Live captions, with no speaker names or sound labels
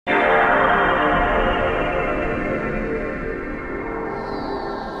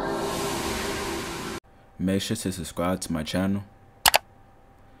Make sure to subscribe to my channel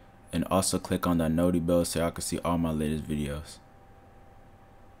and also click on that noti bell so y'all can see all my latest videos.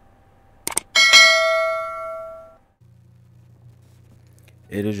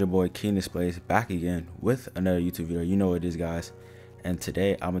 It is your boy Keen Displays back again with another YouTube video. You know what it is, guys. And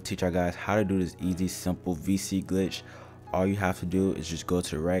today I'm gonna teach y'all guys how to do this easy, simple VC glitch. All you have to do is just go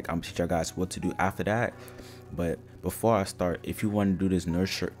to the rec. I'm gonna teach y'all guys what to do after that. But before I start, if you want to do this no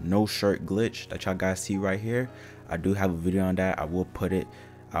shirt glitch that y'all guys see right here, I do have a video on that.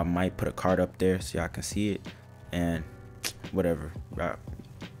 I might put a card up there so y'all can see it, and whatever,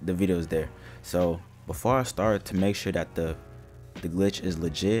 the video is there. So before I start, to make sure that the glitch is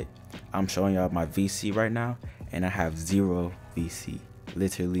legit, I'm showing y'all my VC right now, and I have 0 VC,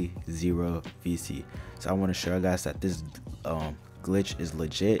 literally 0 VC. So I want to show you guys that this glitch is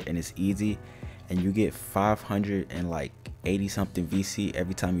legit and it's easy, and you get 580 something VC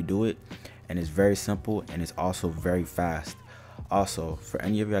every time you do it, and it's very simple and it's also very fast. Also, for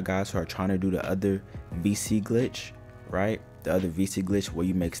any of y'all guys who are trying to do the other VC glitch, right, the other VC glitch where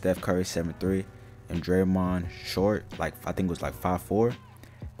you make Steph Curry 7'3" and Draymond short, like I think it was like 5'4",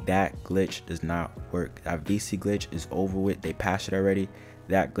 that glitch does not work. That VC glitch is over with. They patched it already.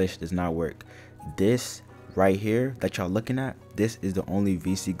 That glitch does not work. This right here that y'all looking at, this is the only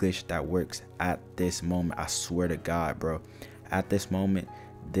VC glitch that works at this moment. I swear to God, bro, at this moment,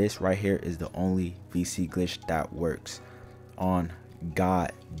 this right here is the only VC glitch that works. On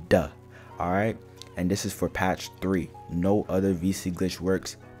God, duh. All right, and this is for patch 3. No other VC glitch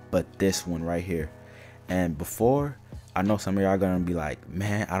works but this one right here. And before, I know some of y'all are gonna be like,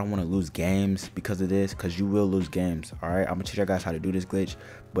 man, I don't want to lose games because of this, because you will lose games. All right, I'm gonna teach you guys how to do this glitch,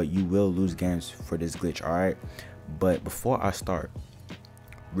 but you will lose games for this glitch. All right, but before I start,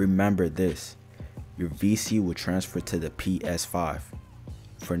 remember this: your VC will transfer to the PS5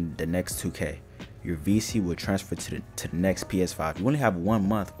 for the next 2K. Your VC will transfer to the next PS5. You only have 1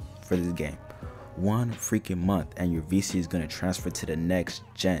 month for this game, 1 freaking month, and your VC is gonna transfer to the next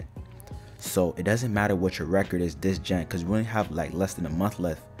gen. So it doesn't matter what your record is this gen, because we only have like less than a month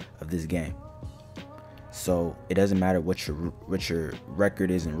left of this game. So it doesn't matter what your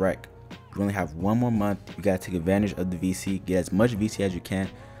record is in rec. You only have 1 more month. You gotta take advantage of the VC, get as much VC as you can,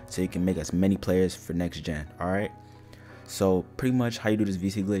 so you can make as many players for next gen. All right. So pretty much how you do this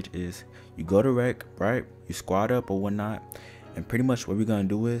VC glitch is you go to rec, right? You squad up or whatnot, and pretty much what we're gonna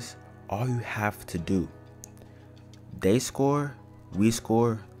do is, all you have to do, they score, we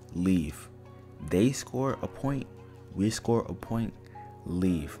score, leave. They score a point, we score a point,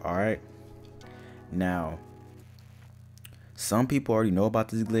 leave. All right. Now, some people already know about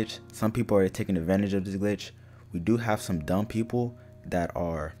this glitch. Some people are already taking advantage of this glitch. We do have some dumb people that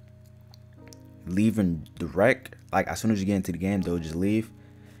are leaving the rec. Like as soon as you get into the game, they'll just leave.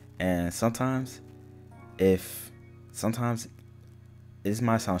 And sometimes this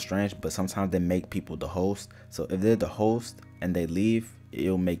might sound strange, but sometimes they make people the host. So if they're the host and they leave,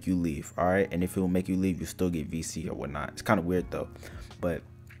 it'll make you leave. All right, and if it will make you leave, you still get VC or whatnot. It's kind of weird though, but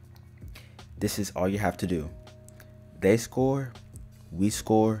this is all you have to do. They score, we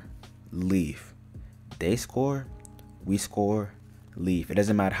score, leave. They score, we score, leave. It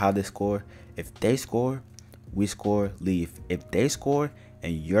doesn't matter how they score. If they score, we score, leave. If they score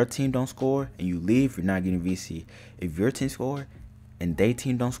and your team don't score and you leave, you're not getting VC. If your team score and they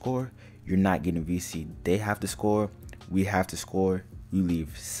team don't score, you're not getting VC. They have to score, we have to score, you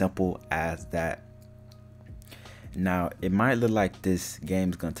leave. Simple as that. Now, it might look like this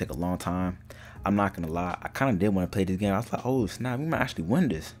game is gonna take a long time. I'm not gonna lie, I kind of did want to play this game. I was like, oh snap, we might actually win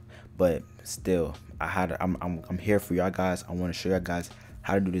this. But still, I'm here for y'all guys. I want to show y'all guys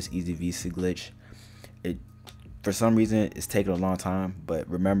how to do this easy VC glitch. For some reason, it's taking a long time, but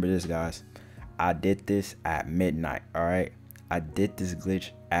remember this, guys. I did this at midnight. All right, I did this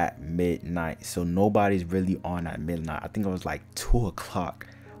glitch at midnight, so nobody's really on at midnight. I think it was like 2 o'clock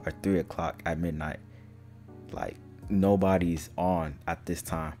or 3 o'clock at midnight. Like nobody's on at this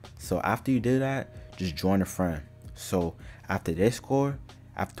time. So after you did that, just join a friend. So after they score,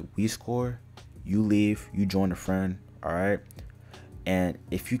 after we score, you leave, you join a friend. All right, and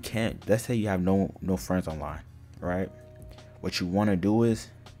if you can't, let's say you have no friends online, right? What you want to do is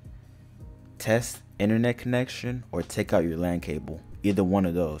test internet connection or take out your LAN cable. Either one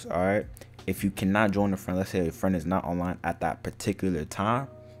of those. All right, if you cannot join a friend, let's say your friend is not online at that particular time,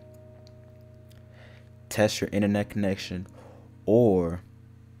 test your internet connection or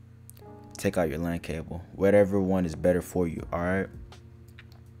take out your LAN cable. Whatever one is better for you. All right,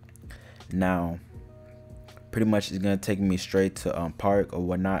 now pretty much it's gonna take me straight to park or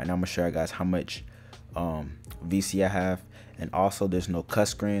whatnot, and I'm gonna show you guys how much VC I have. And also, there's no cut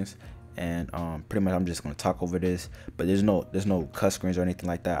screens, and pretty much I'm just gonna talk over this, but there's no cuss screens or anything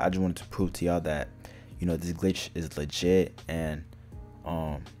like that. I just wanted to prove to y'all that, you know, this glitch is legit. And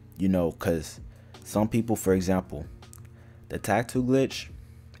you know, because some people, for example, the tag 2 glitch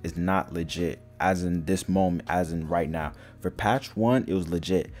is not legit as in this moment, as in right now. For patch 1 it was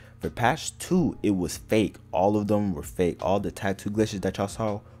legit. For patch 2 it was fake. All of them were fake. All the tag 2 glitches that y'all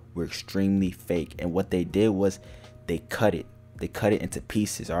saw were extremely fake, and what they did was they cut it into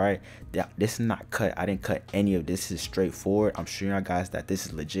pieces. All right, this is not cut. I didn't cut any of this. This is straightforward. I'm showing y'all guys that this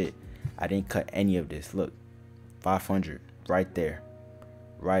is legit. I didn't cut any of this. Look, 500 right there,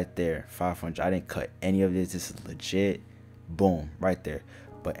 500. I didn't cut any of this. This is legit. Boom, right there.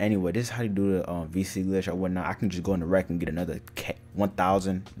 But anyway, this is how you do the VC glitch or whatnot. I can just go in the rec and get another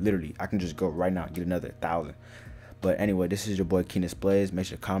 1,000. Literally, I can just go right now and get another 1,000. But anyway, this is your boy Keenness Blaze. Make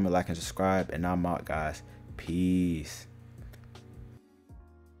sure to comment, like, and subscribe. And I'm out, guys. Peace.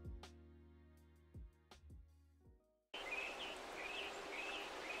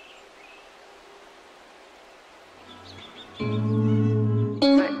 Mm-hmm.